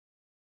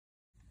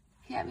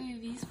Her vil vi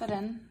vise,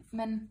 hvordan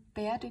man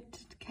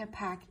bæredygtigt kan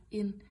pakke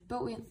en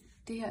bog ind.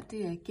 Det her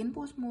det er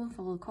genbrugsmode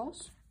for Røde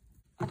Kors.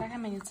 Og der kan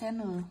man jo tage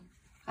noget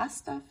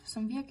reststof,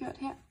 som vi har gjort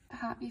her. Her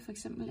har vi for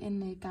eksempel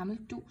en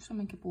gammel dug, som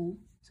man kan bruge,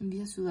 som vi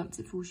har syet om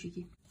til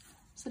fushigi.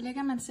 Så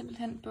lægger man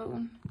simpelthen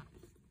bogen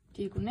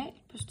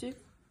diagonalt på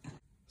stykket.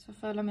 Så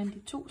folder man de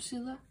 2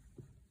 sider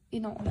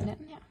ind over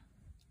hinanden her.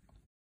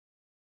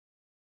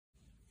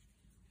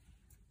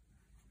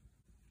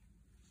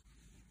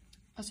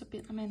 Og så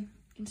binder man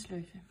en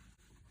sløjfe.